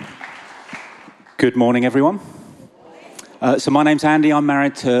Good morning, everyone. So my name's Andy. I'm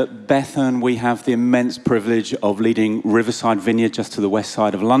married to Bethan. We have the immense privilege of leading Riverside Vineyard just to the west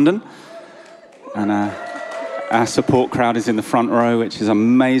side of London. And our support crowd is in the front row, which is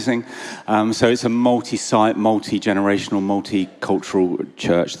amazing. So it's a multi-site, multi-generational, multicultural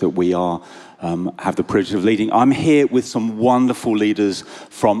church that we are have the privilege of leading. I'm here with some wonderful leaders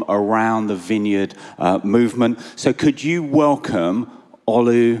from around the Vineyard movement. So could you welcome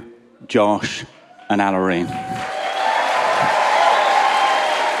Olu, Josh, and Alarine?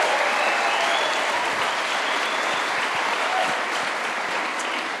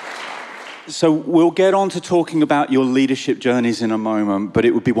 So we'll get on to talking about your leadership journeys in a moment, but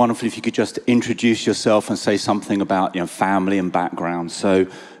it would be wonderful if you could just introduce yourself and say something about family and background. So,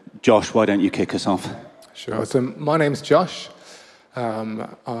 Josh, why don't you kick us off? Sure. So my name's Josh.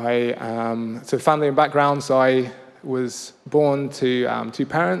 I am family and background. So I was born to two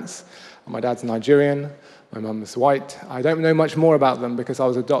parents. My dad's Nigerian. My mum's white. I don't know much more about them because I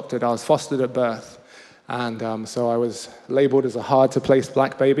was adopted. I was fostered at birth, and so I was labelled as a hard-to-place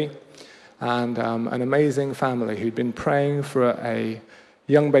black baby. And an amazing family who'd been praying for a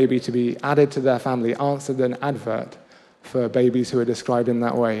young baby to be added to their family answered an advert for babies who are described in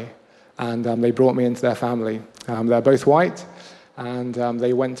that way. And they brought me into their family. They're both white, and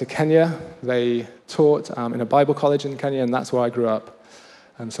they went to Kenya. They taught in a Bible college in Kenya, and that's where I grew up.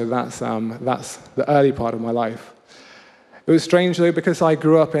 And so that's the early part of my life. It was strange, though, because I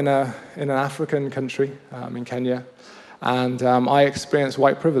grew up in an African country, in Kenya. And I experienced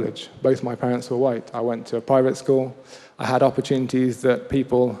white privilege. Both my parents were white. I went to a private school. I had opportunities that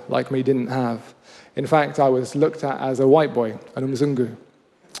people like me didn't have. In fact, I was looked at as a white boy, an umzungu.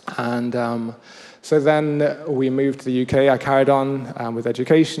 And so then we moved to the UK. I carried on with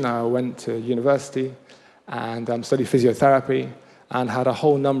education. I went to university and studied physiotherapy and had a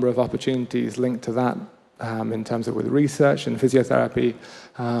whole number of opportunities linked to that in terms of with research and physiotherapy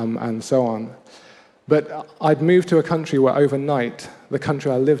and so on. But I'd moved to a country where overnight, the country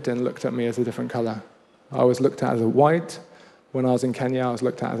I lived in looked at me as a different color. I was looked at as a white. When I was in Kenya, I was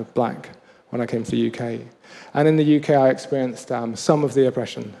looked at as a black when I came to the UK. And in the UK, I experienced some of the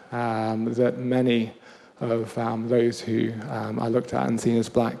oppression that many of those who I looked at and seen as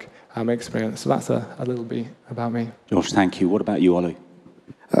black experienced. So that's a little bit about me. Josh, thank you. What about you, Olu?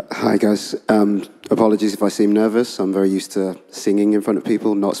 Hi, guys. Apologies if I seem nervous. I'm very used to singing in front of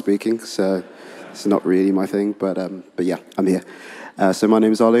people, not speaking, so it's not really my thing, but yeah, I'm here. So my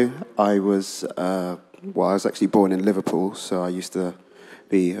name's Olu. I was actually born in Liverpool, so I used to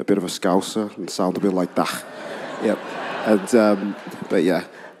be a bit of a Scouser and sound a bit like that. Yep. And but yeah,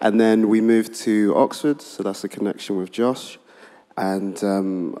 and then we moved to Oxford, so that's a connection with Josh. And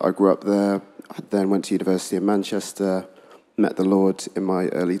I grew up there. I then went to university in Manchester, met the Lord in my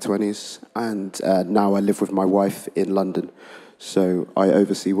early 20s, and now I live with my wife in London. So I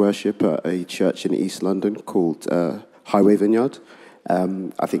oversee worship at a church in East London called Highway Vineyard.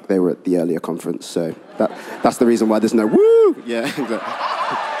 I think they were at the earlier conference, so that's the reason why there's no woo! Yeah, exactly.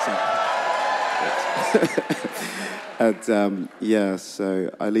 And yeah, so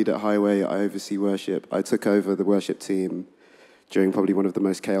I lead at Highway, I oversee worship. I took over the worship team during probably one of the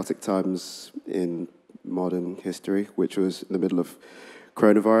most chaotic times in modern history, which was in the middle of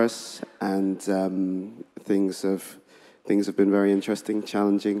coronavirus, and things have been very interesting,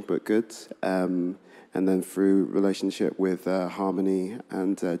 challenging, but good. And then through relationship with Harmony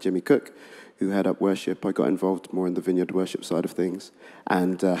and Jimmy Cook, who head up worship, I got involved more in the Vineyard worship side of things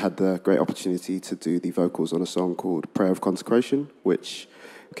and had the great opportunity to do the vocals on a song called Prayer of Consecration, which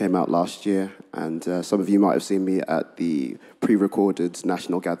came out last year. And some of you might have seen me at the pre-recorded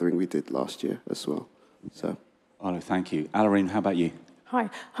national gathering we did last year as well. So, Olu, thank you. Alarine, how about you? Hi.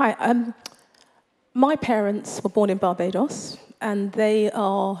 My parents were born in Barbados, and they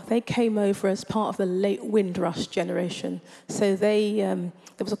came over as part of the late Windrush generation. So there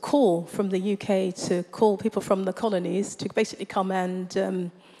was a call from the UK to call people from the colonies to basically come and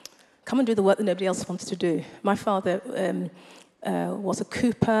do the work that nobody else wants to do. My father was a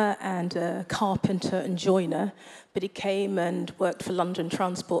cooper and a carpenter and joiner, but he came and worked for London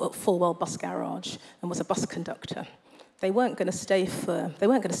Transport at Fulwell Bus Garage and was a bus conductor. They weren't going to stay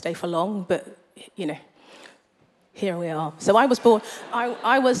for long, but here we are. So I was born.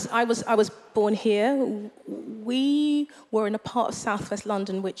 I was born here. We were in a part of southwest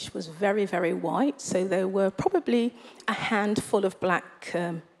London which was very, very white. So there were probably a handful of black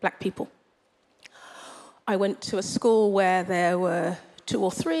people. I went to a school where there were 2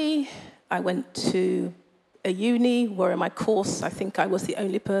 or 3. I went to a uni where in my course I think I was the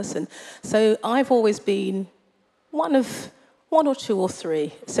only person. So I've always been one of one or two or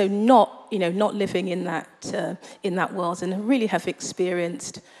three. So not living in that world, and really have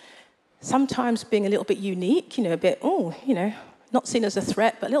experienced sometimes being a little bit unique, a bit, not seen as a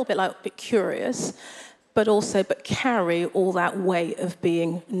threat, but a bit curious, but carry all that weight of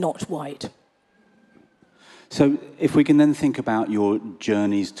being not white. So if we can then think about your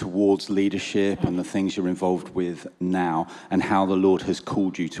journeys towards leadership and the things you're involved with now and how the Lord has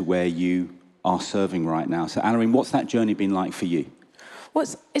called you to where you are serving right now. So Anarine, what's that journey been like for you? Well,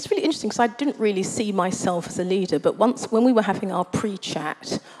 it's really interesting because I didn't really see myself as a leader, but when we were having our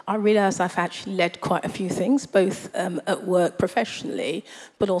pre-chat, I realised I've actually led quite a few things, both at work professionally,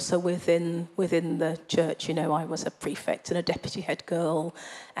 but also within the church. I was a prefect and a deputy head girl,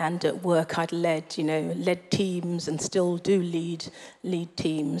 and at work I'd led teams and still do lead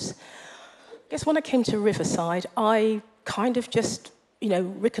teams. I guess when I came to Riverside, I kind of just,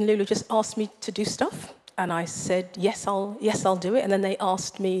 Rick and Lulu just asked me to do stuff. And I said, yes, I'll do it. And then they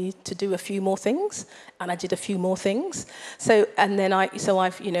asked me to do a few more things, and I did a few more things. I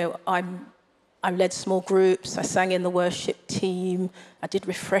led small groups. I sang in the worship team. I did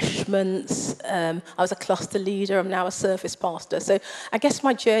refreshments. I was a cluster leader. I'm now a service pastor. So I guess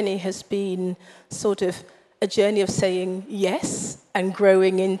my journey has been sort of a journey of saying yes and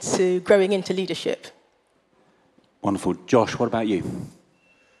growing into leadership. Wonderful. Josh, what about you?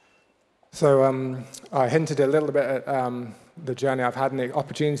 So I hinted a little bit at the journey I've had and the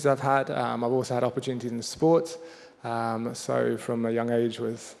opportunities I've had. I've also had opportunities in sport. So from a young age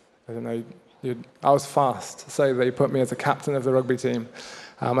I was fast. So they put me as a captain of the rugby team.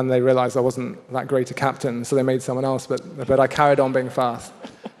 And they realized I wasn't that great a captain, so they made someone else. But I carried on being fast.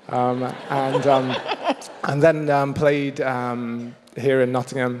 And then played here in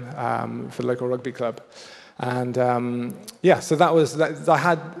Nottingham for the local rugby club. And so I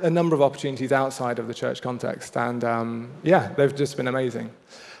had a number of opportunities outside of the church context, and they've just been amazing.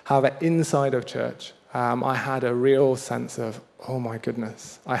 However, inside of church, I had a real sense of, oh my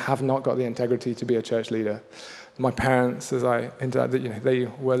goodness, I have not got the integrity to be a church leader. My parents, as I hinted, they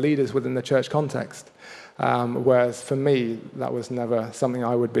were leaders within the church context, whereas for me, that was never something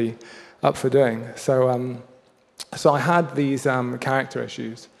I would be up for doing. So I had these character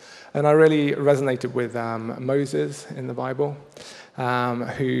issues. And I really resonated with Moses in the Bible,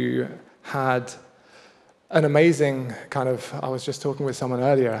 who had an amazing I was just talking with someone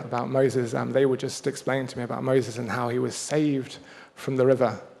earlier about Moses, and they were just explaining to me about Moses and how he was saved from the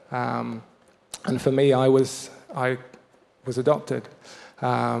river. And for me, I was adopted.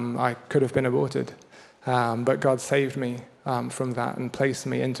 I could have been aborted, but God saved me from that and placed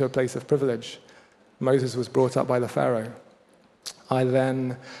me into a place of privilege. Moses was brought up by the Pharaoh. I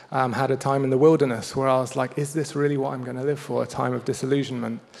then had a time in the wilderness where I was like, is this really what I'm going to live for? A time of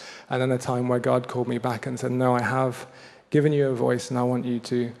disillusionment. And then a time where God called me back and said, no, I have given you a voice and I want you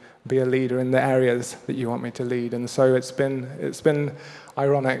to be a leader in the areas that you want me to lead. And so it's been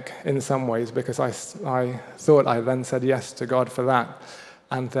ironic in some ways because I thought I then said yes to God for that.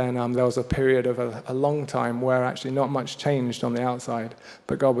 And then there was a period of a long time where actually not much changed on the outside,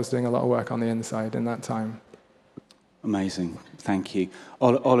 but God was doing a lot of work on the inside in that time. Amazing. Thank you.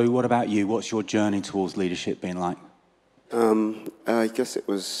 Olu, what about you? What's your journey towards leadership been like? I guess it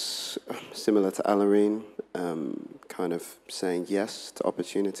was similar to Anarine, kind of saying yes to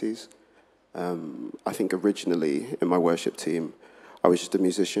opportunities. I think originally in my worship team, I was just a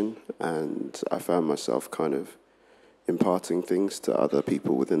musician, and I found myself kind of imparting things to other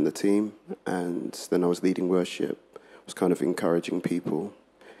people within the team. And then I was leading worship, was kind of encouraging people,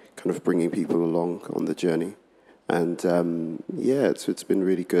 kind of bringing people along on the journey. And it's been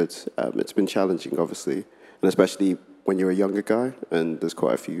really good. It's been challenging, obviously, and especially when you're a younger guy and there's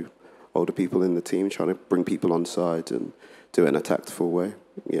quite a few older people in the team trying to bring people on side and do it in a tactful way.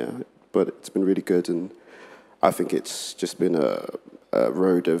 Yeah, but it's been really good, and I think it's just been a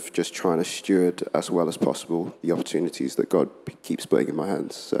road of just trying to steward as well as possible the opportunities that God keeps putting in my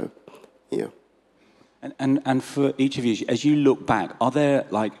hands. So, yeah. And for each of you, as you look back, are there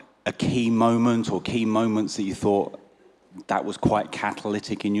like a key moment or key moments that you thought that was quite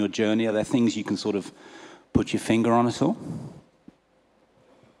catalytic in your journey? Are there things you can sort of put your finger on at all?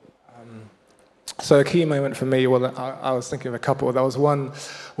 So a key moment for me, well, I was thinking of a couple. There was one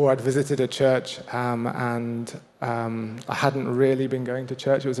where I'd visited a church and I hadn't really been going to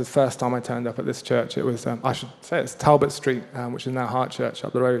church. It was the first time I turned up at this church. It was, I should say it's Talbot Street, which is now Heart Church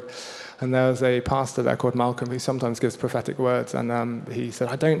up the road. And there was a pastor there called Malcolm who sometimes gives prophetic words. And he said,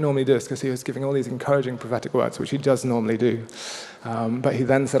 I don't normally do this, because he was giving all these encouraging prophetic words, which he does normally do. But he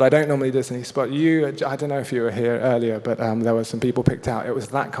then said, I don't normally do this. And he spotted you. I don't know if you were here earlier, but there were some people picked out. It was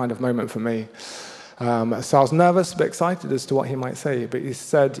that kind of moment for me. So I was nervous but excited as to what he might say. But he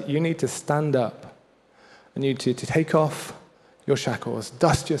said, you need to stand up and you need to take off your shackles,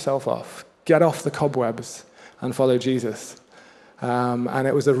 dust yourself off, get off the cobwebs and follow Jesus. And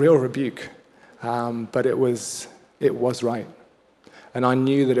it was a real rebuke, but it was right. And I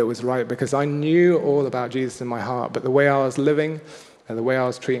knew that it was right because I knew all about Jesus in my heart, but the way I was living and the way I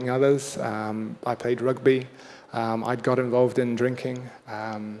was treating others, I played rugby, I'd got involved in drinking,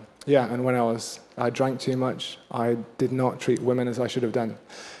 and when I drank too much, I did not treat women as I should have done.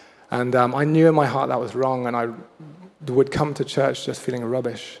 And I knew in my heart that was wrong, and I would come to church just feeling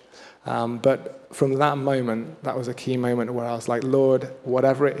rubbish. But from that moment, that was a key moment where I was like, Lord,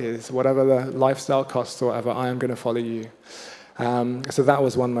 whatever it is, whatever the lifestyle costs or whatever, I am going to follow you. So that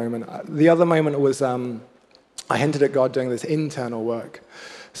was one moment. The other moment was I hinted at God doing this internal work.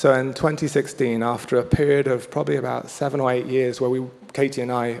 So in 2016, after a period of probably about 7 or 8 years where Katie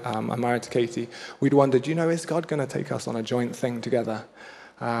and I'm married to Katie, we'd wondered, is God going to take us on a joint thing together?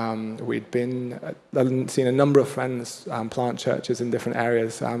 We'd seen a number of friends plant churches in different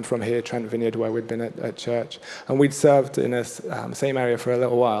areas from here, Trent Vineyard, where we'd been at church. And we'd served in the same area for a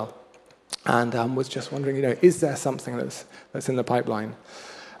little while. And was just wondering, is there something that's in the pipeline?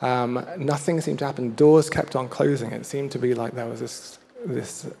 Nothing seemed to happen. Doors kept on closing. It seemed to be like there was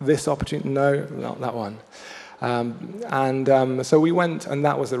this opportunity. No, not that one. So we went, and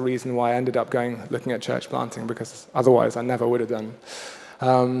that was the reason why I ended up looking at church planting, because otherwise I never would have done.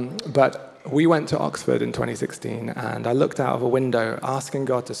 But we went to Oxford in 2016, and I looked out of a window asking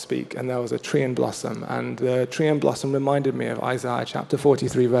God to speak, and there was a tree in blossom. And the tree in blossom reminded me of Isaiah chapter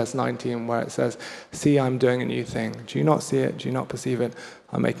 43, verse 19, where it says, "See, I'm doing a new thing. Do you not see it? Do you not perceive it?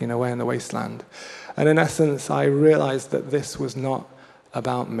 I'm making a way in the wasteland." And in essence, I realized that this was not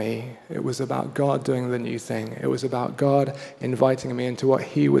about me. It was about God doing the new thing. It was about God inviting me into what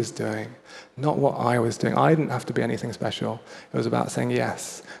he was doing, not what I was doing. I didn't have to be anything special. It was about saying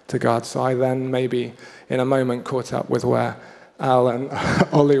yes to God. So I then maybe in a moment caught up with where Al and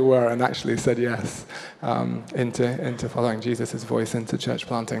Ollie were and actually said yes into following Jesus' voice, into church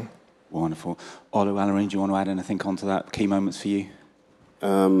planting. Wonderful. Olu, Alarine, do you want to add anything onto that? Key moments for you?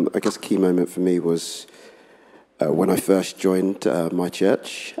 I guess a key moment for me was when I first joined my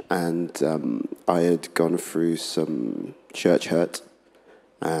church, and I had gone through some church hurt,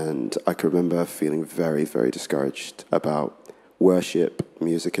 and I can remember feeling very, very discouraged about worship,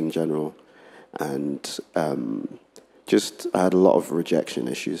 music in general, and I had a lot of rejection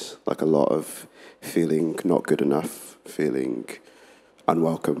issues, like a lot of feeling not good enough, feeling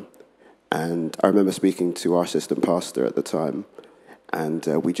unwelcome. And I remember speaking to our assistant pastor at the time, and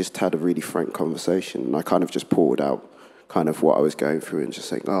we just had a really frank conversation, and I kind of just poured out kind of what I was going through and just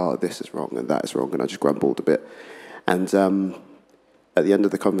saying, oh, this is wrong and that is wrong, and I just grumbled a bit. And at the end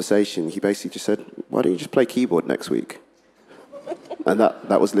of the conversation, he basically just said, why don't you just play keyboard next week? And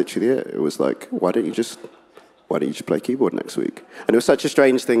that was literally it. It was like, why don't you just play keyboard next week? And it was such a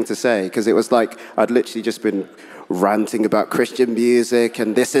strange thing to say, because it was like I'd literally just been ranting about Christian music,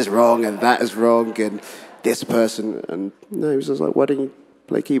 and this is wrong and that is wrong, and this person, and no, he was just like, why don't you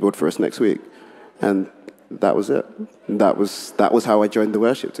play keyboard for us next week? And that was it. And that was how I joined the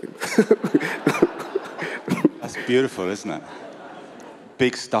worship team. That's beautiful, isn't it?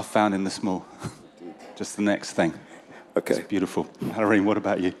 Big stuff found in the small. Just the next thing. Okay. It's beautiful. Alarine, what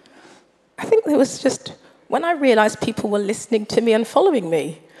about you? I think there was just, when I realized people were listening to me and following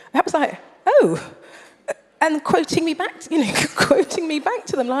me, that was like, oh, and quoting me back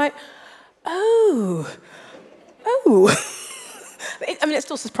to them, like, oh. I mean, it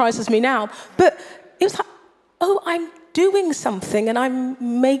still surprises me now, but it was like, oh, I'm doing something, and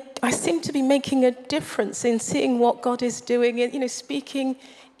I seem to be making a difference in seeing what God is doing, and speaking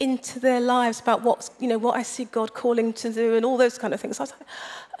into their lives about what I see God calling to do, and all those kind of things. I was like,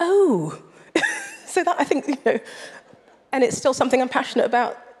 oh, so that I think and it's still something I'm passionate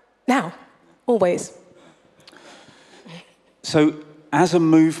about now, always. So, as a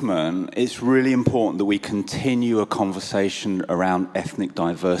movement, it's really important that we continue a conversation around ethnic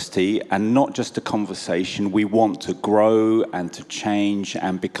diversity, and not just a conversation. We want to grow and to change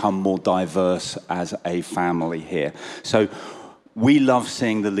and become more diverse as a family here. So we love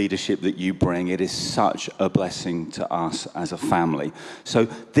seeing the leadership that you bring. It is such a blessing to us as a family. So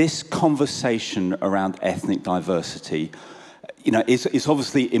this conversation around ethnic diversity, it's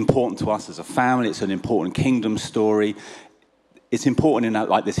obviously important to us as a family. It's an important kingdom story. It's important in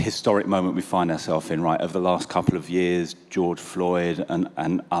that, this historic moment we find ourselves in, right, over the last couple of years, George Floyd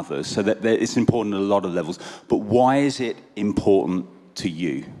and others. So that it's important at a lot of levels. But why is it important to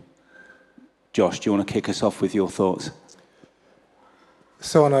you? Josh, do you want to kick us off with your thoughts?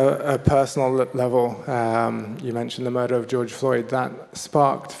 So on a personal level, you mentioned the murder of George Floyd. That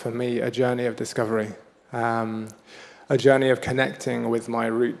sparked for me a journey of discovery, a journey of connecting with my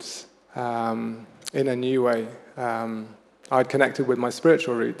roots in a new way. I'd connected with my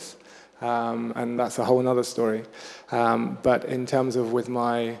spiritual roots, and that's a whole other story. But in terms of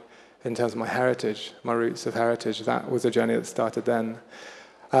my heritage, my roots of heritage, that was a journey that started then.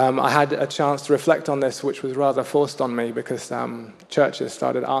 I had a chance to reflect on this, which was rather forced on me because churches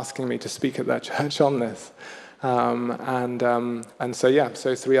started asking me to speak at their church on this. So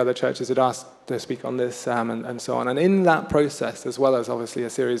 3 other churches had asked to speak on this and so on. And in that process, as well as obviously a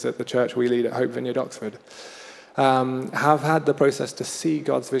series at the church we lead at Hope Vineyard Oxford, have had the process to see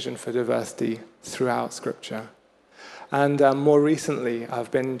God's vision for diversity throughout Scripture. And more recently,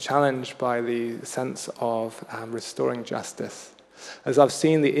 I've been challenged by the sense of restoring justice. As I've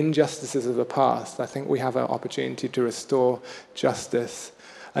seen the injustices of the past, I think we have an opportunity to restore justice.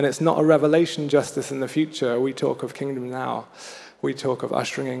 And it's not a revelation justice in the future. We talk of kingdom now. We talk of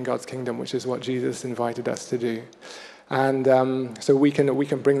ushering in God's kingdom, which is what Jesus invited us to do. And so we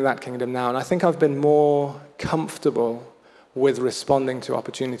can bring that kingdom now. And I think I've been more comfortable with responding to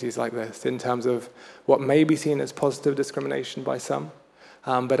opportunities like this in terms of what may be seen as positive discrimination by some,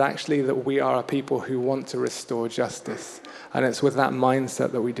 but actually that we are a people who want to restore justice. And it's with that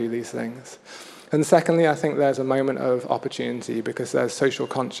mindset that we do these things. And secondly, I think there's a moment of opportunity because there's social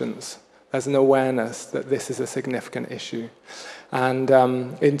conscience. There's an awareness that this is a significant issue. And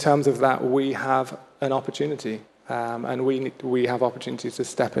in terms of that, we have an opportunity. And we have opportunities to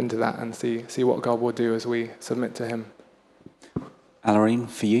step into that and see what God will do as we submit to him. Alarine,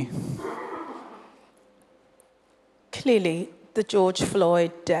 for you? Clearly, the George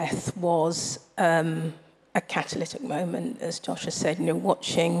Floyd death was a catalytic moment, as Josh has said,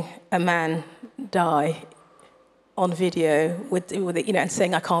 watching a man die on video with and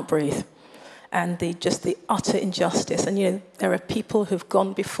saying, "I can't breathe," and the utter injustice. And there are people who've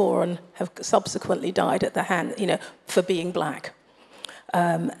gone before and have subsequently died at the hand, for being black.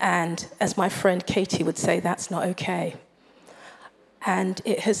 And as my friend Katie would say, that's not okay. And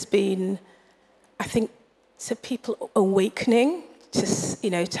it has been, I think, to people awakening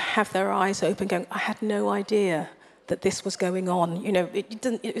to have their eyes open, going, I had no idea that this was going on. It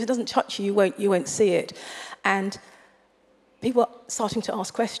doesn't touch you, you won't see it. And people are starting to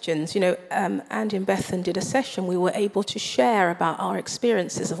ask questions. Andy and Bethan did a session. We were able to share about our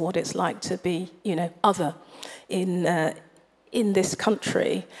experiences of what it's like to be, other in this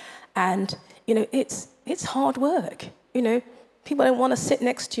country. And, it's hard work. People don't want to sit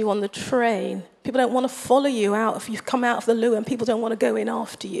next to you on the train. People don't want to follow you out if you've come out of the loo, and people don't want to go in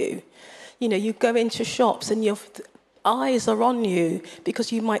after you. You go into shops and your eyes are on you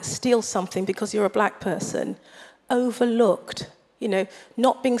because you might steal something because you're a black person. Overlooked,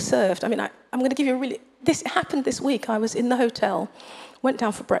 not being served. I'm going to give you this happened this week. I was in the hotel, went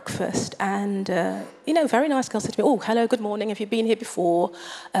down for breakfast, and, very nice girl said to me, "Oh, hello, good morning. Have you been here before?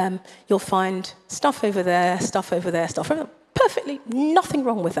 You'll find stuff over there, stuff over there, stuff over there." Perfectly, nothing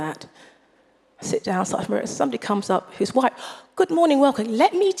wrong with that. I sit down, somebody comes up who's white. "Good morning, welcome.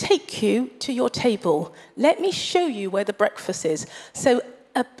 Let me take you to your table. Let me show you where the breakfast is." So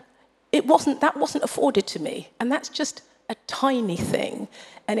that wasn't afforded to me. And that's just a tiny thing.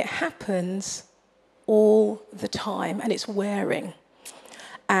 And it happens all the time, and it's wearing.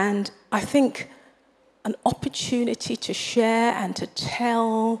 And I think an opportunity to share and to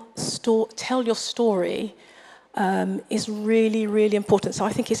tell your story is really, really important. So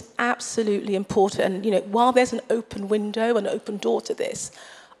I think it's absolutely important. And, while there's an open window, an open door to this,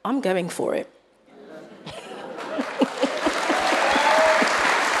 I'm going for it.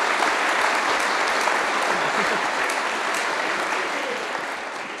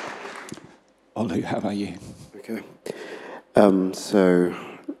 Olu, how about you? Okay. So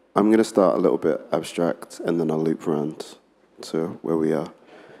I'm going to start a little bit abstract, and then I'll loop around to where we are.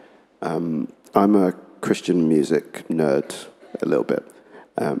 I'm a Christian music nerd a little bit,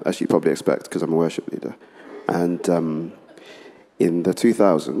 as you probably expect, because I'm a worship leader. And in the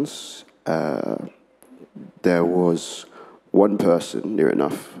 2000s, there was one person, near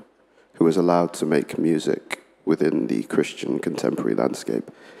enough, who was allowed to make music within the Christian contemporary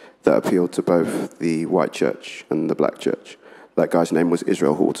landscape that appealed to both the white church and the black church. That guy's name was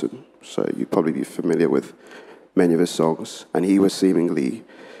Israel Houghton, so you'd probably be familiar with many of his songs. And he was seemingly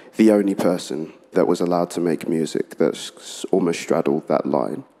the only person that was allowed to make music that almost straddled that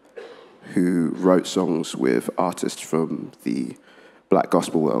line, who wrote songs with artists from the black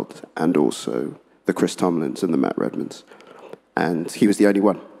gospel world and also the Chris Tomlins and the Matt Redmans. And he was the only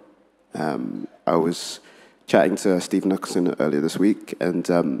one. I was chatting to Steve Nicholson earlier this week, and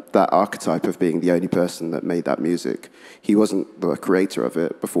that archetype of being the only person that made that music, he wasn't the creator of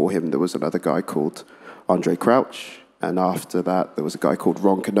it. Before him, there was another guy called Andre Crouch, and after that, there was a guy called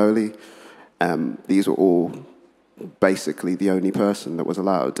Ron Canoli. These were all basically the only person that was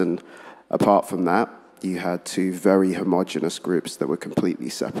allowed, and apart from that, you had two very homogenous groups that were completely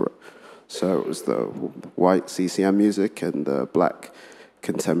separate. So it was the white CCM music and the black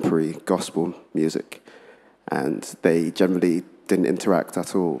contemporary gospel music. And they generally didn't interact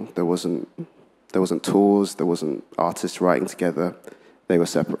at all. There wasn't tours, there wasn't artists writing together. They were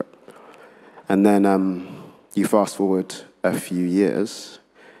separate. And then you fast forward a few years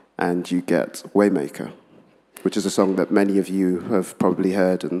and you get Waymaker, which is a song that many of you have probably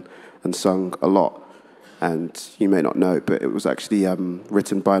heard and sung a lot. And you may not know, but it was actually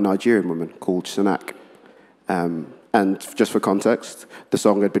written by a Nigerian woman called Shanak. And just for context, the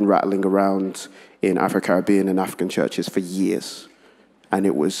song had been rattling around in Afro-Caribbean and African churches for years. And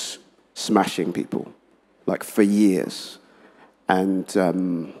it was smashing people, like for years. And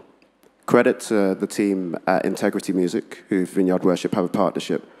credit to the team at Integrity Music, who Vineyard Worship have a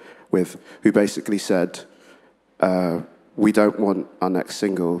partnership with, who basically said, we don't want our next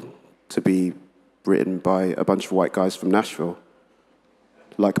single to be written by a bunch of white guys from Nashville,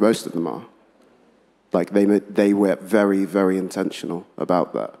 like most of them are. Like they were very, very intentional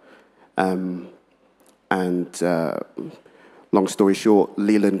about that. Long story short,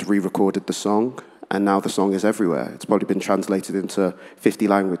 Leland re-recorded the song, and now the song is everywhere. It's probably been translated into 50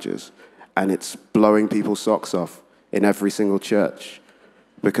 languages, and it's blowing people's socks off in every single church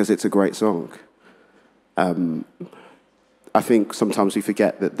because it's a great song. I think sometimes we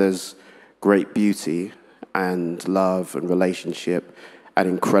forget that there's great beauty and love and relationship and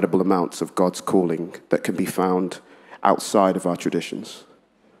incredible amounts of God's calling that can be found outside of our traditions,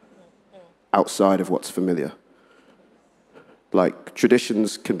 outside of what's familiar. Like,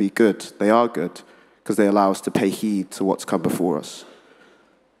 traditions can be good. They are good because they allow us to pay heed to what's come before us,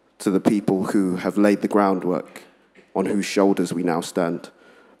 to the people who have laid the groundwork on whose shoulders we now stand.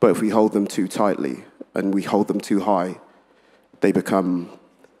 But if we hold them too tightly and we hold them too high, they become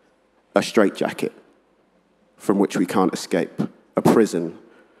a straitjacket from which we can't escape, a prison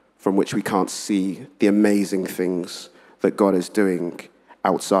from which we can't see the amazing things that God is doing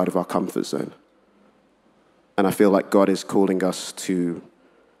outside of our comfort zone. And I feel like God is calling us to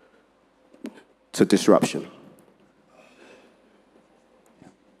disruption.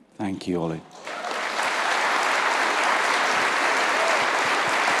 Thank you, Ollie.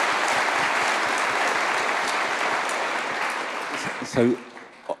 So,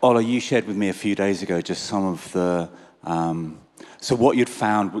 Ola, you shared with me a few days ago just some of the, so what you'd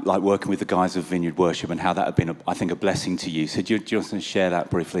found, like working with the guys of Vineyard Worship and how that had been, I think, a blessing to you. So do you just want to share that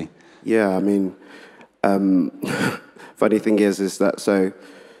briefly? Yeah, I mean, funny thing is that, so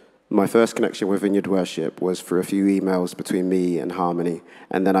my first connection with Vineyard Worship was through a few emails between me and Harmony.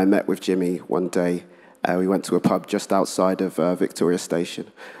 And then I met with Jimmy one day. We went to a pub just outside of Victoria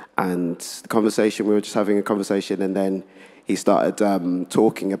Station. And the conversation, we were just having a conversation, and then he started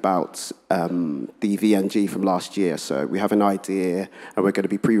talking about the VNG from last year. So we have an idea, and we're going to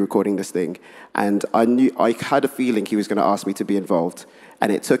be pre-recording this thing. And I had a feeling he was going to ask me to be involved.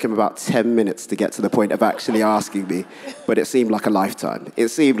 And it took him about 10 minutes to get to the point of actually asking me. But it seemed like a lifetime. It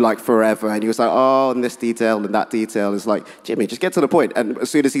seemed like forever. And he was like, oh, and this detail and that detail. It's like, Jimmy, just get to the point. And as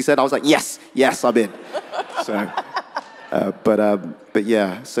soon as he said, I was like, yes, I'm in. So, but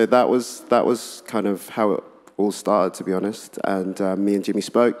yeah, so that was kind of how it all started, to be honest. And me and Jimmy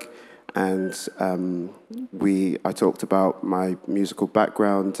spoke, and I talked about my musical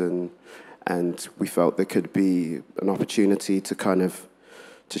background, and we felt there could be an opportunity to kind of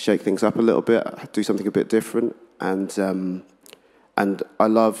to shake things up a little bit, do something a bit different. And I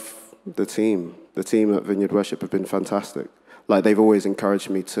love the team. The team at Vineyard Worship have been fantastic. Like, they've always encouraged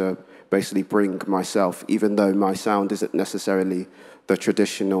me to basically bring myself, even though my sound isn't necessarily the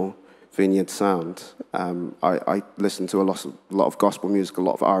traditional Vineyard sound. I listen to a lot of gospel music, a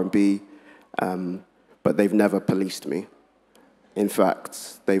lot of R&B, but they've never policed me. In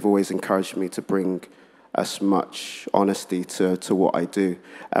fact, they've always encouraged me to bring as much honesty to what I do.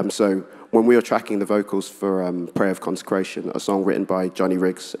 So when we were tracking the vocals for Prayer of Consecration, a song written by Johnny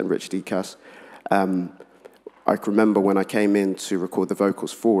Riggs and Rich Decas, I can remember when I came in to record the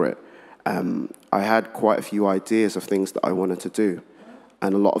vocals for it, I had quite a few ideas of things that I wanted to do,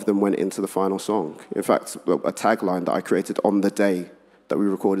 and a lot of them went into the final song. In fact, a tagline that I created on the day that we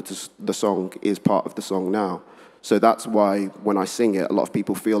recorded the song is part of the song now. So that's why when I sing it, a lot of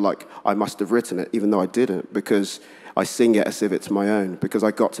people feel like I must have written it, even though I didn't, because I sing it as if it's my own, because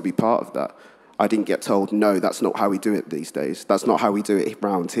I got to be part of that. I didn't get told, no, that's not how we do it these days. That's not how we do it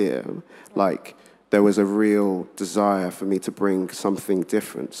around here. Like, there was a real desire for me to bring something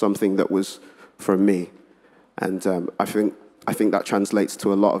different, something that was from me. And I think that translates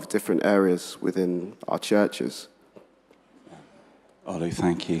to a lot of different areas within our churches. Olu,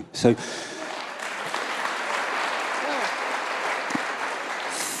 thank you. So,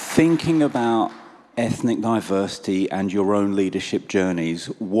 thinking about ethnic diversity and your own leadership journeys,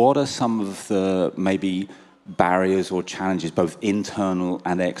 what are some of the maybe barriers or challenges, both internal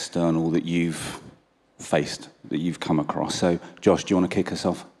and external, that you've faced, that you've come across? So, Josh, do you want to kick us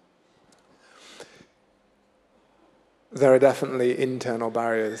off? There are definitely internal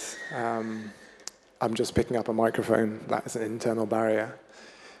barriers. I'm just picking up a microphone. That's an internal barrier.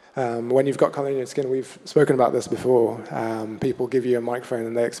 When you've got colour in your skin, we've spoken about this before. People give you a microphone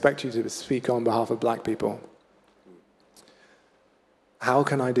and they expect you to speak on behalf of black people. How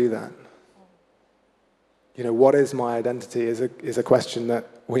can I do that? You know, what is my identity is a question that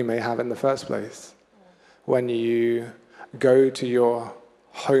we may have in the first place. When you go to your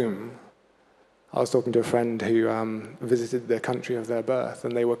home, I was talking to a friend who visited the country of their birth,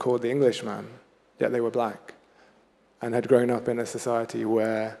 and they were called the Englishman, yet they were black, and had grown up in a society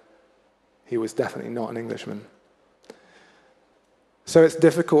where he was definitely not an Englishman. So it's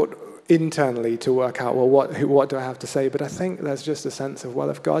difficult internally to work out, well, what do I have to say? But I think there's just a sense of, well,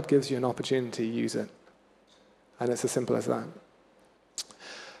 if God gives you an opportunity, use it. And it's as simple as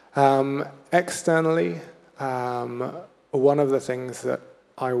that. Externally, one of the things that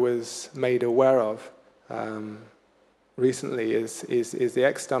I was made aware of recently is the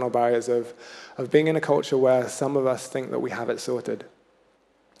external barriers of being in a culture where some of us think that we have it sorted.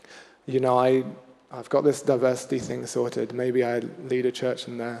 You know, I've got this diversity thing sorted. Maybe I lead a church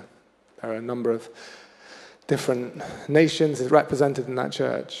and there are a number of different nations represented in that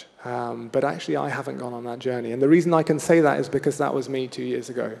church. But actually, I haven't gone on that journey. And the reason I can say that is because that was me 2 years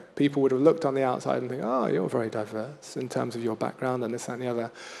ago. People would have looked on the outside and think, oh, you're very diverse in terms of your background and this, that, and the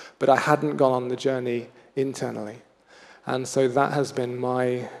other. But I hadn't gone on the journey internally. And so that has been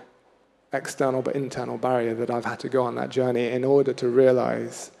my external but internal barrier, that I've had to go on that journey in order to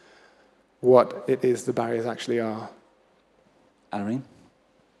realize what it is the barriers actually are. Irene?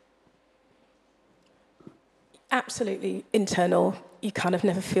 Absolutely internal. You kind of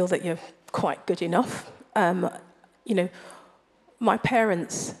never feel that you're quite good enough. You know, my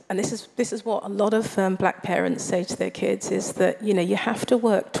parents, and this is what a lot of black parents say to their kids, is that, you know, you have to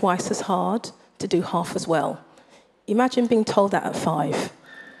work twice as hard to do half as well. Imagine being told that at 5.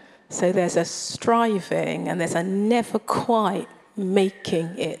 So there's a striving and there's a never quite making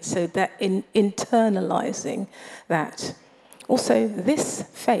it. So that internalizing that. Also, this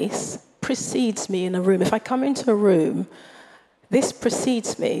face precedes me in a room. If I come into a room, this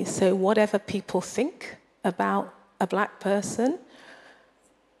precedes me. So whatever people think about a black person,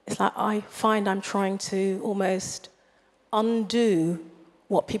 it's like I find I'm trying to almost undo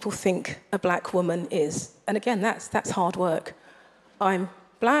what people think a black woman is. And again, that's hard work. I'm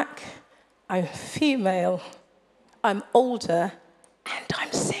black, I'm female, I'm older, and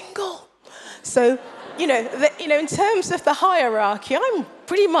I'm single. So, you know, in terms of the hierarchy, I'm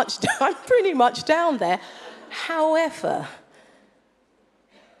pretty much down there. However,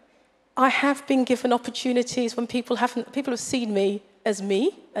 I have been given opportunities when people have seen me as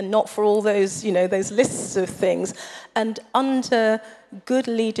me and not for all those, you know, those lists of things. And under good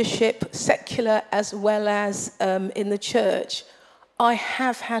leadership, secular as well as in the church, I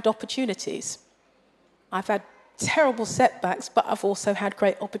have had opportunities. I've had terrible setbacks, but I've also had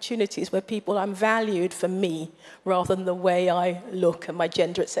great opportunities where I'm valued for me rather than the way I look and my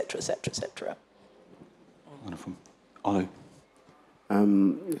gender, etc., etc., etc. Wonderful. Olu?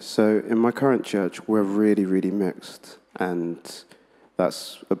 So in my current church, we're really, really mixed. And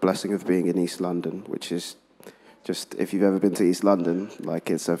that's a blessing of being in East London, which is just, if you've ever been to East London, like,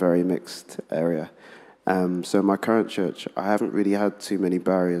 it's a very mixed area. So in my current church, I haven't really had too many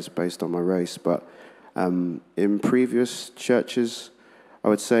barriers based on my race, but in previous churches, I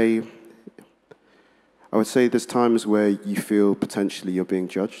would say there's times where you feel potentially you're being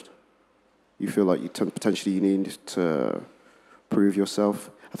judged. You feel like potentially you need to prove yourself.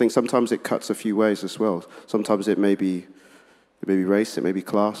 I think sometimes it cuts a few ways as well. Sometimes it may be race, it may be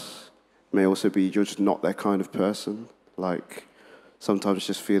class, it may also be you're just not their kind of person. Like, sometimes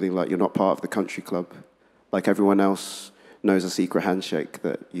just feeling like you're not part of the country club, like everyone else knows a secret handshake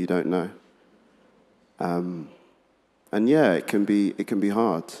that you don't know. And yeah, it can be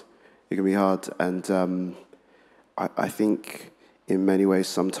hard. It can be hard, and I think in many ways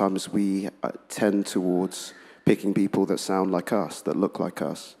sometimes we tend towards picking people that sound like us, that look like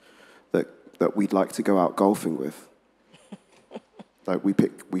us, that that we'd like to go out golfing with. Like we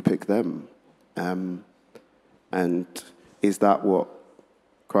pick them. And is that what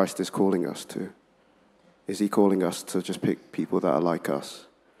Christ is calling us to? Is he calling us to just pick people that are like us?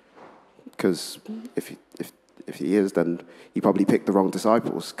 Because if he is, then he probably picked the wrong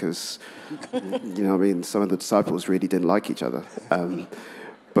disciples, because, you know what I mean, some of the disciples really didn't like each other.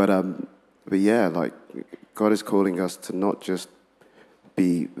 But yeah, like, God is calling us to not just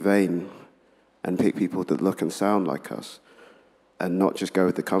be vain and pick people that look and sound like us, and not just go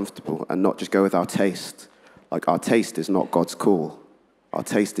with the comfortable, and not just go with our taste. Like, our taste is not God's call. Our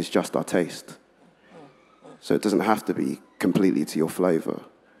taste is just our taste. So it doesn't have to be completely to your flavor.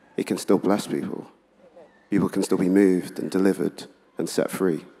 It can still bless people. People can still be moved and delivered and set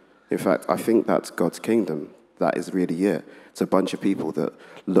free. In fact, I think that's God's kingdom. That is really it. It's a bunch of people that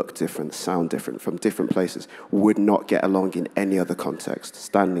look different, sound different, from different places, would not get along in any other context,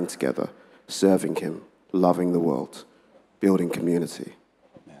 standing together, serving him, loving the world, building community.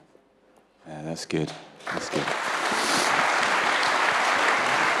 Yeah, that's good. That's good.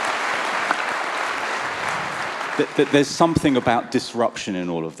 There's something about disruption in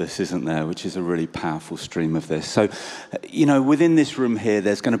all of this, isn't there, which is a really powerful stream of this. So, you know, within this room here,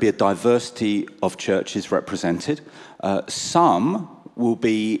 there's going to be a diversity of churches represented. Some will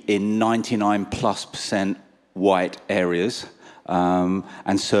be in 99+% white areas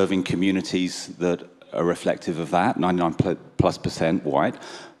and serving communities that are reflective of that, 99+% white,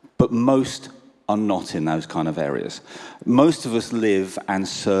 but most are not in those kind of areas. Most of us live and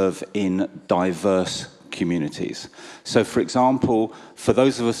serve in diverse communities. So, for example, for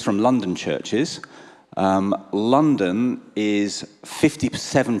those of us from London churches, London is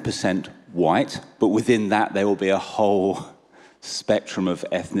 57% white, but within that there will be a whole spectrum of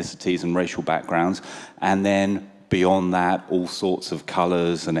ethnicities and racial backgrounds, and then beyond that, all sorts of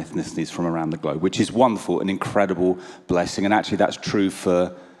colours and ethnicities from around the globe, which is wonderful, an incredible blessing, and actually that's true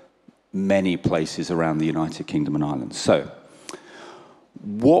for many places around the United Kingdom and Ireland. So,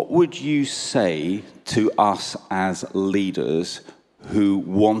 what would you say to us as leaders who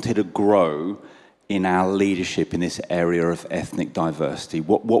wanted to grow in our leadership in this area of ethnic diversity?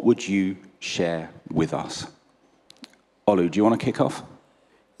 What would you share with us? Olu, do you want to kick off?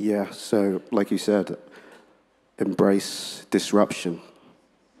 Yeah, so like you said, embrace disruption.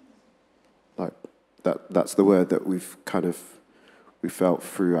 Like that's the word that we felt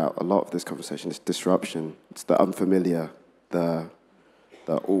throughout a lot of this conversation. It's disruption. It's the unfamiliar,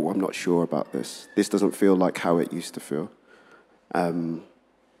 oh, I'm not sure about this. This doesn't feel like how it used to feel.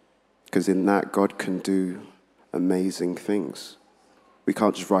 Because in that, God can do amazing things. We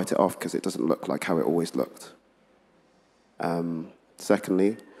can't just write it off because it doesn't look like how it always looked.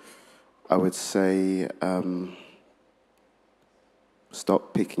 Secondly, I would say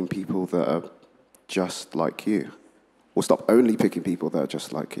stop picking people that are just like you. Or stop only picking people that are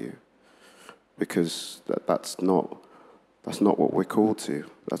just like you. Because that's not what we're called to.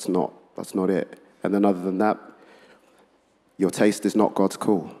 That's not it. And then other than that, your taste is not God's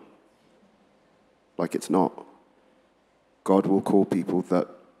call. Like, it's not. God will call people that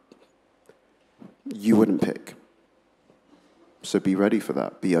you wouldn't pick. So be ready for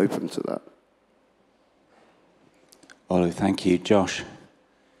that. Be open to that. Olu, thank you. Josh?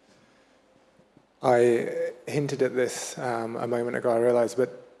 I hinted at this a moment ago, I realised,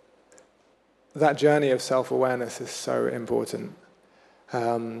 but that journey of self-awareness is so important.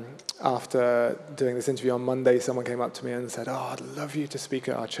 After doing this interview on Monday, someone came up to me and said, I'd love you to speak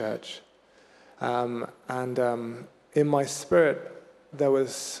at our church. And in my spirit, there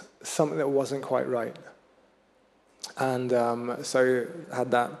was something that wasn't quite right. And so I had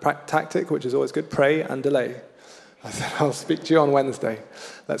that tactic, which is always good, pray and delay. I said, I'll speak to you on Wednesday.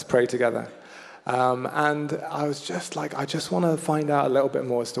 Let's pray together. And I was just like, I just want to find out a little bit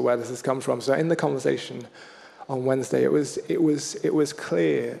more as to where this has come from. So in the conversation on Wednesday, it was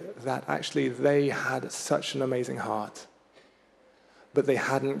clear that actually they had such an amazing heart, but they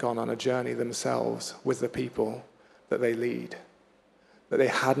hadn't gone on a journey themselves with the people that they lead, that they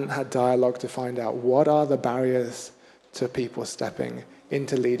hadn't had dialogue to find out what are the barriers to people stepping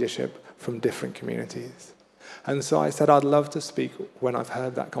into leadership from different communities. And so I said, I'd love to speak when I've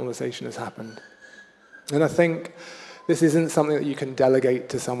heard that conversation has happened. And I think this isn't something that you can delegate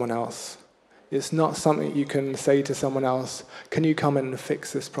to someone else. It's not something you can say to someone else, can you come and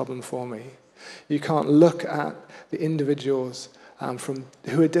fix this problem for me? You can't look at the individuals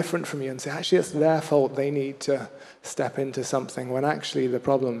who are different from you and say, actually, it's their fault, they need to step into something, when actually the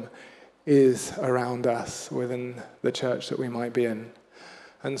problem is around us within the church that we might be in.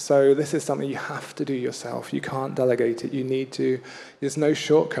 And so this is something you have to do yourself. You can't delegate it. You need to. There's no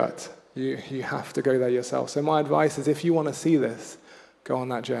shortcut. You have to go there yourself. So my advice is, if you want to see this, go on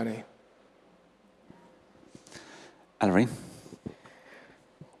that journey. Alarin?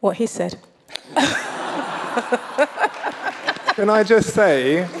 What he said. Can I just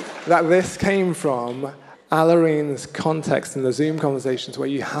say that this came from Alarin's context in the Zoom conversations where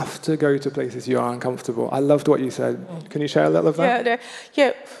you have to go to places you are uncomfortable. I loved what you said. Can you share a little of that?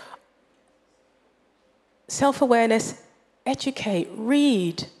 Yeah. Self-awareness, educate,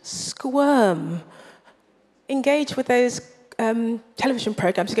 read, squirm, engage with those television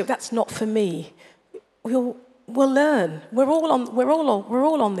programs. You go, that's not for me. We'll learn. We're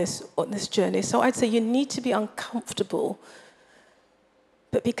all on this journey. So I'd say you need to be uncomfortable,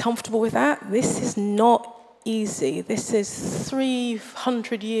 but be comfortable with that. This is not easy. This is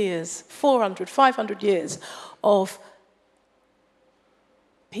 300 years, 400, 500 years of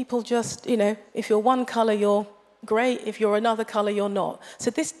people just, if you're one color, you're great. If you're another color, you're not. So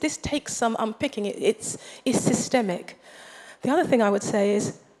this takes some unpicking. It's systemic. The other thing I would say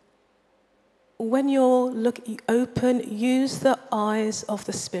is, when you're use the eyes of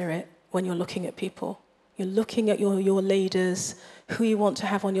the Spirit when you're looking at people. You're looking at your leaders, who you want to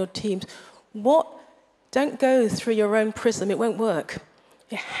have on your teams. Don't go through your own prism. It won't work.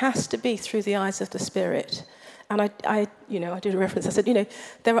 It has to be through the eyes of the Spirit. And I did a reference. I said,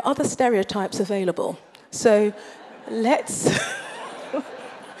 there are other stereotypes available. So let's,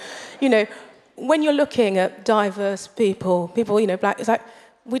 when you're looking at diverse people, black, it's like,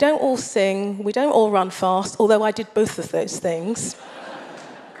 we don't all sing, we don't all run fast, although I did both of those things.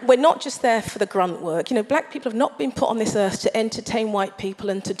 We're not just there for the grunt work. Black people have not been put on this earth to entertain white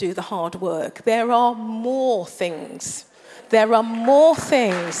people and to do the hard work. There are more things. There are more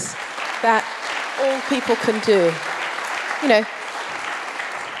things that all people can do.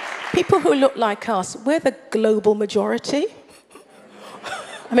 People who look like us, we're the global majority.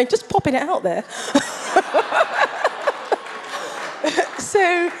 I mean, just popping it out there.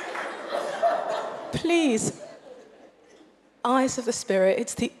 So, please, eyes of the Spirit.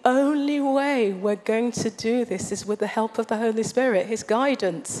 It's the only way we're going to do this is with the help of the Holy Spirit, His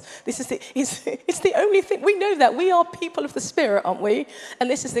guidance. It's the only thing. We know that. We are people of the Spirit, aren't we? And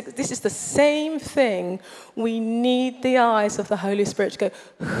this is the same thing. We need the eyes of the Holy Spirit to go,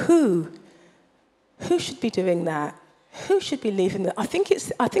 who should be doing that? Who should be leading that? I think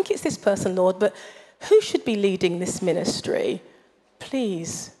it's this person, Lord, but who should be leading this ministry?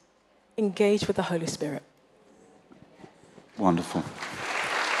 Please engage with the Holy Spirit. Wonderful.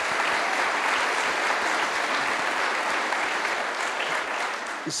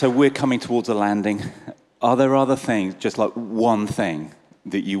 So we're coming towards a landing. Are there other things, just like one thing,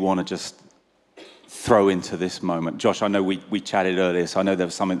 that you want to just throw into this moment? Josh, I know we chatted earlier, so I know there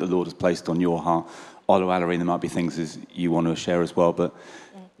was something the Lord has placed on your heart. Olu, Alarin, there might be things you want to share as well, but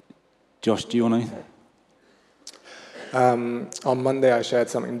Josh, do you want to? On Monday, I shared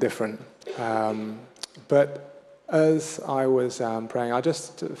something different. But as I was praying, I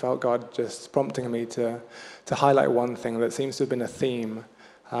just felt God just prompting me to highlight one thing that seems to have been a theme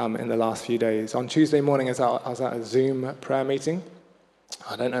in the last few days. On Tuesday morning, I was at a Zoom prayer meeting.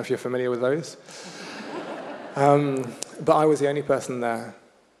 I don't know if you're familiar with those. But I was the only person there.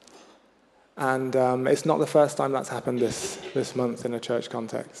 And it's not the first time that's happened this month in a church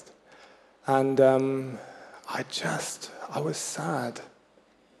context. And I was sad.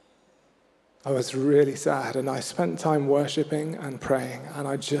 I was really sad, and I spent time worshiping and praying, and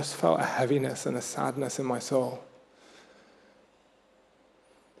I just felt a heaviness and a sadness in my soul.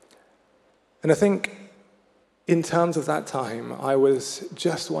 And I think in terms of that time, I was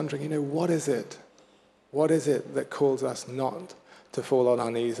just wondering, what is it? What is it that calls us not to fall on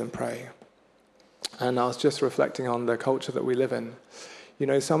our knees and pray? And I was just reflecting on the culture that we live in.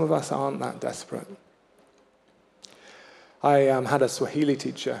 Some of us aren't that desperate. I had a Swahili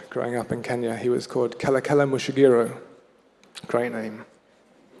teacher growing up in Kenya. He was called Kelekele Mushigiro. Great name.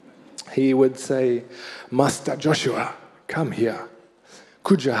 He would say, Master Joshua, come here.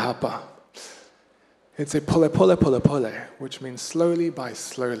 Kuja hapa. He'd say, pole, pole, pole, pole, which means slowly by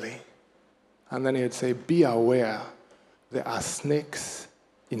slowly. And then he'd say, be aware, there are snakes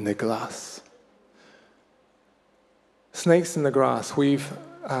in the grass. Snakes in the grass.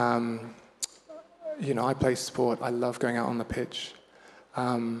 I play sport. I love going out on the pitch.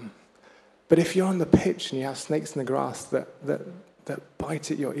 But if you're on the pitch and you have snakes in the grass that bite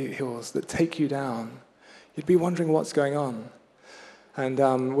at your heels, that take you down, you'd be wondering what's going on.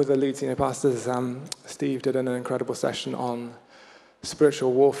 And with the lead senior pastors, Steve did an incredible session on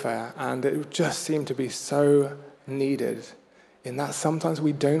spiritual warfare, and it just seemed to be so needed in that sometimes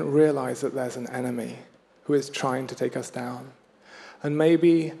we don't realize that there's an enemy who is trying to take us down. And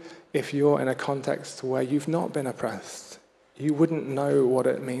maybe if you're in a context where you've not been oppressed, you wouldn't know what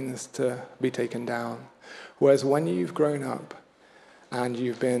it means to be taken down. Whereas when you've grown up and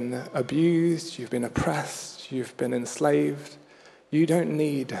you've been abused, you've been oppressed, you've been enslaved, you don't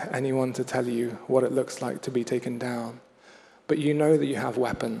need anyone to tell you what it looks like to be taken down. But you know that you have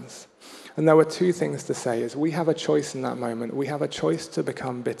weapons. And there were two things to say, is we have a choice in that moment. We have a choice to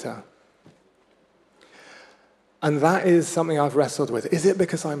become bitter. And that is something I've wrestled with. Is it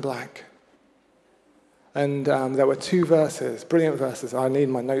because I'm black? And there were two verses, brilliant verses. I need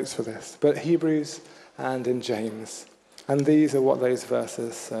my notes for this. But Hebrews and in James. And these are what those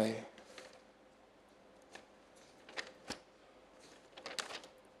verses say.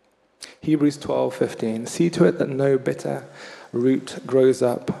 Hebrews 12:15. See to it that no bitter root grows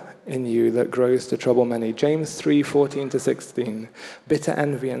up in you that grows to trouble many. James 3:14-16. Bitter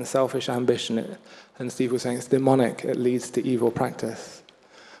envy and selfish ambition. And Steve was saying it's demonic. It leads to evil practice.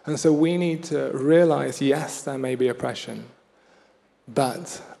 And so we need to realize, yes, there may be oppression,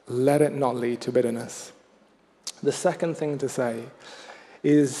 but let it not lead to bitterness. The second thing to say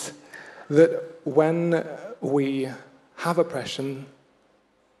is that when we have oppression,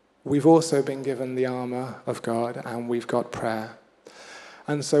 we've also been given the armor of God, and we've got prayer.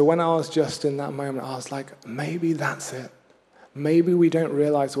 And so when I was just in that moment, I was like, maybe that's it. Maybe we don't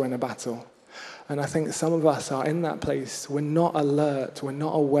realize we're in a battle. And I think some of us are in that place. We're not alert. We're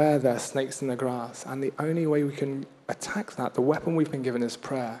not aware there are snakes in the grass. And the only way we can attack that, the weapon we've been given, is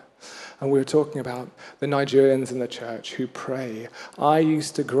prayer. And we were talking about the Nigerians in the church who pray. I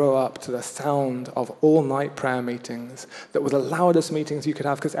used to grow up to the sound of all-night prayer meetings that were the loudest meetings you could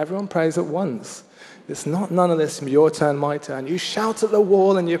have because everyone prays at once. It's not none of this, your turn, my turn. You shout at the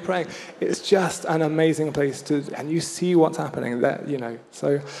wall and you're praying. It's just an amazing place to, and you see what's happening there, you know.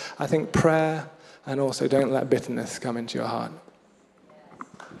 So I think prayer, and also don't let bitterness come into your heart.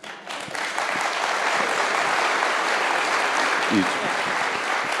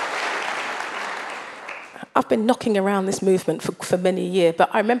 I've been knocking around this movement for many years, but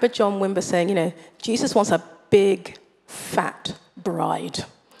I remember John Wimber saying, you know, Jesus wants a big, fat bride.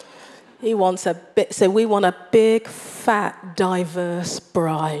 He wants so we want a big, fat, diverse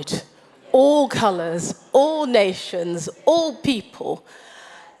bride. All colors, all nations, all people.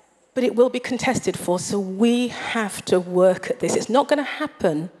 But it will be contested for, so we have to work at this. It's not going to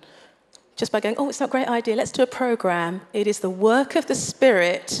happen just by going, oh, it's not a great idea, let's do a program. It is the work of the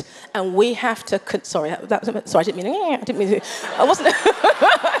Spirit, and we have to, sorry, I didn't mean to, I wasn't,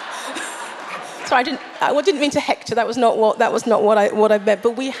 sorry, I didn't mean to hector, that was not what I meant,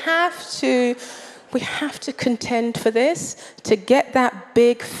 but we have to contend for this, to get that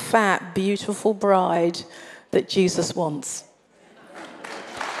big, fat, beautiful bride that Jesus wants.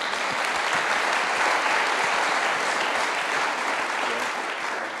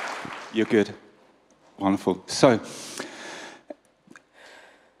 You're good. Wonderful. So,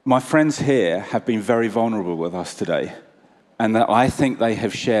 my friends here have been very vulnerable with us today, and that I think they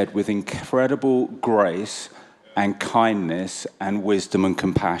have shared with incredible grace and kindness and wisdom and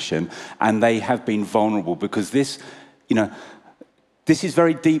compassion, and they have been vulnerable because this, you know, this is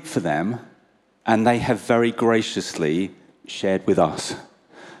very deep for them, and they have very graciously shared with us.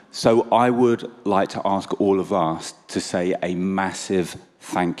 So I would like to ask all of us to say a massive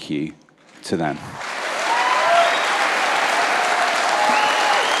thank you to them.